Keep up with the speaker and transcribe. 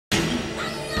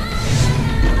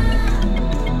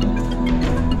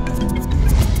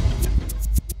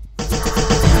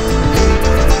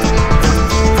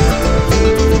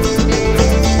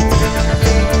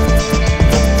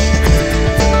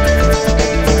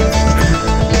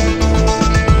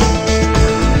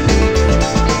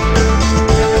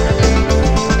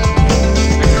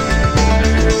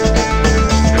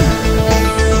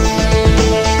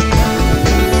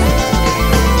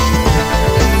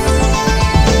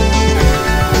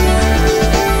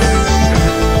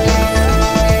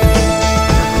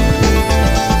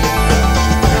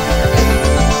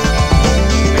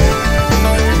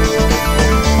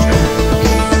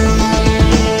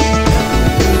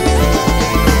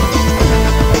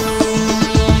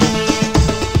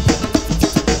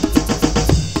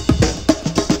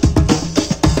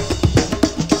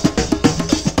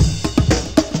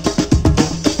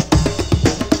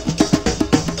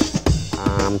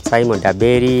Simon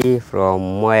Daberi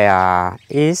from Moya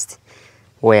East,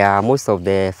 where most of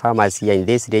the farmers here in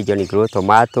this region grow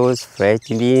tomatoes, fresh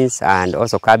beans, and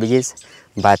also cabbages.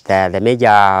 But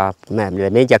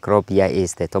the major crop here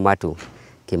is the tomato.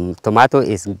 Tomato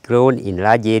is grown in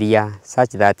large area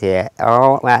such that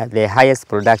the highest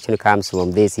production comes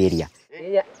from this area.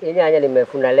 Hii nyanya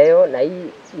nimefuna leo na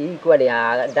hii kwa ni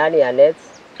ndani ya nets,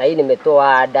 na hii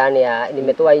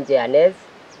nimetoa nje ya nets,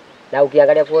 na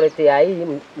ukiangalia quality ya hii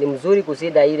ni mzuri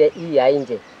kushinda ile hii ya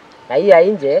nje. Na hii ya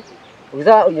nje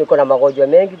iko na magonjwa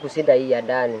mengi kushinda hii ya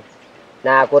ndani.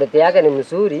 Na quality yake ni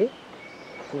mzuri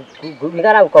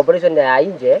kulingana na comparison ya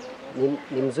nje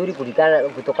ni mzuri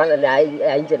kutokana na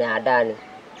ya nje na ya ndani.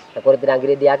 Na quality na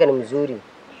grade yake ni mzuri.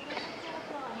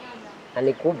 Na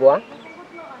ni kubwa.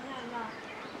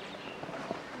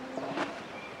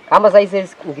 Kama size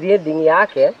grading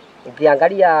yake,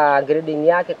 ukiangalia grading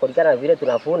yake kulingana na vile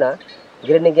tunafuna,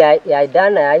 grading ya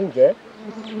ndani na ya nje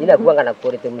inakuwa na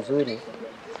quality mzuri.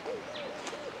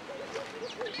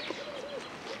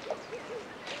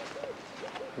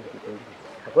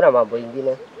 Hakuna mambo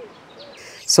ingine.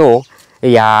 So,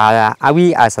 yeah,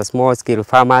 we as a small scale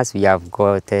farmers, we have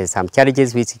got some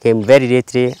challenges which came very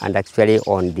lately and actually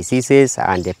on diseases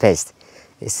and the pests.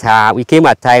 We came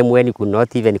at a time when we could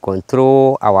not even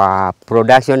control our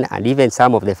production, and even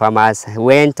some of the farmers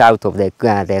went out of the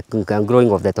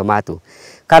growing of the tomato.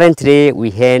 Currently,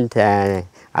 we had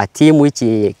a team which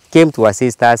came to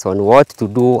assist us on what to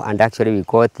do, and actually we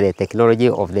got the technology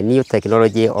of the new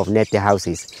technology of net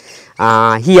houses.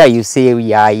 Here you see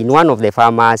we are in one of the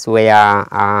farmers where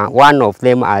one of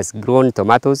them has grown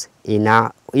tomatoes.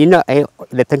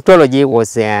 The technology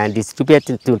was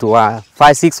distributed to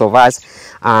 5-6 of us,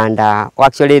 and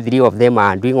actually 3 of them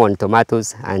are doing on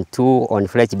tomatoes and 2 on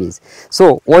fresh beans.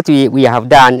 So what we have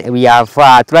done, we have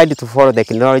tried to follow the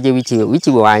technology which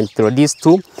we were introduced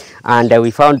to, and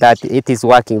we found that it is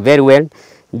working very well.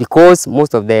 Because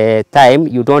most of the time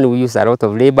you don't use a lot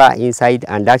of labor inside,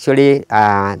 and actually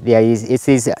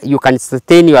you can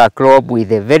sustain your crop with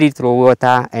a very little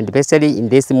water, and especially in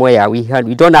this area we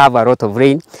don't have a lot of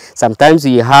rain. Sometimes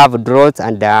we have droughts,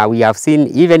 and we have seen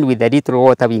even with the little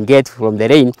water we get from the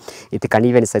rain, it can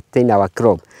even sustain our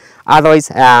crop.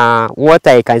 Otherwise, what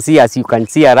I can see, as you can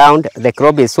see around, the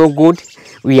crop is so good.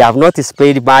 We have not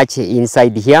sprayed much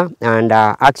inside here, and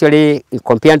actually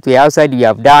compared to the outside, we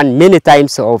have done many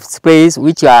times of sprays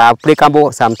which are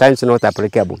applicable, sometimes not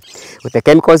applicable. With the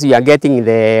chemicals we are getting in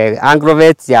the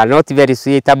agrovet, they are not very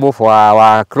suitable for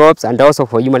our crops and also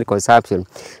for human consumption.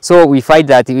 So we find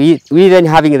that we even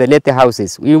having the net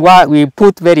houses, we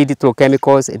put very little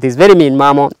chemicals. It is very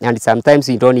minimal, and sometimes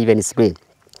we don't even spray.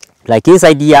 Like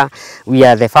inside here,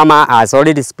 the farmer has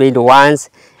already sprayed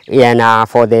once, and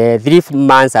for the 3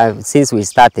 months since we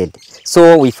started.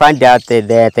 So we find that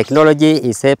the technology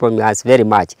is helping us very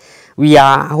much. We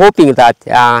are hoping that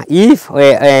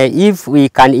if we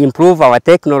can improve our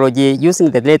technology using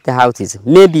the net houses,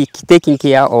 maybe taking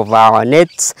care of our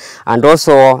nets, and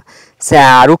also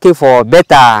looking for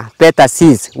better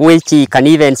seeds which can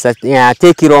even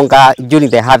take longer during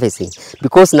the harvesting.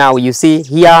 Because now you see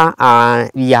here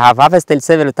we have harvested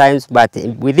several times, but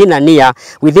within a year,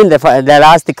 within the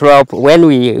last crop, when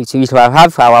we shall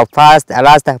have our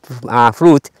last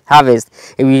fruit harvest,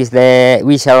 we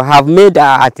shall have made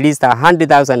at least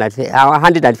 100,000,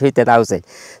 150,000.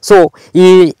 So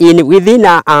within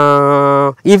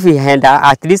if we had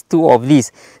at least 2 of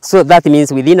these, so that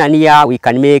means within a year we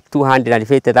can make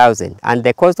 250,000, and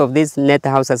the cost of these net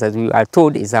houses, as we are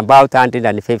told, is about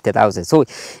 150,000. So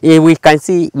we can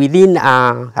see within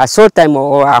a short time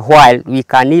or a while we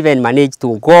can even manage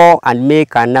to go and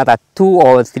make another 2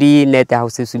 or 3 net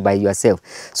houses by yourself.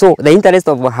 So the interest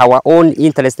of our own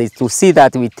interest is to see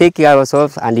that we take care of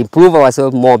ourselves and improve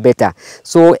ourselves more better.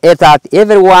 So that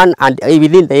everyone and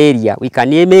within the area we can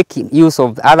make use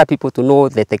of other people to know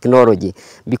the technology.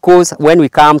 Because when we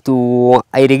come to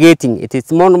irrigating, it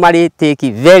is normally take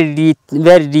very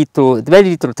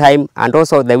little time, and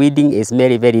also the weeding is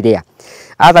very rare.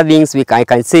 Other things I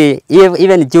can say,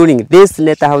 even during these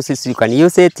net houses, you can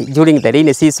use it during the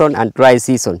rainy season and dry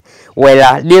season.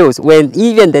 Well, when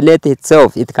even the net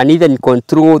itself, it can even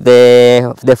control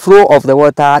the flow of the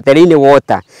water, the rainy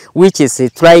water, which is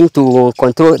trying to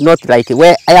control, not like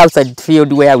where outside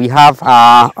field where we have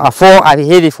a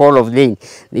heavy fall of rain,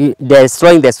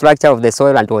 destroying the structure of the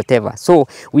soil and whatever. So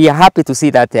we are happy to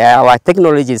see that our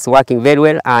technology is working very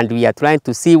well, and we are trying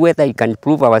to see whether we can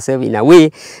improve ourselves in a way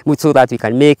so that we can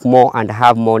can make more and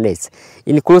have more nets.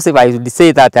 Inclusive, I would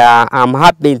say that I'm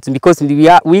happy because we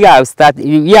are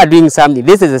doing something.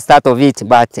 This is the start of it,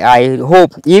 but I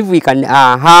hope if we can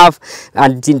have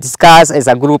and discuss as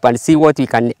a group and see what we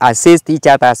can assist each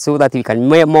other so that we can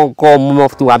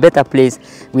move to a better place.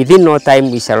 Within no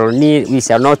time, we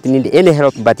shall not need any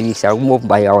help, but we shall move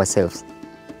by ourselves.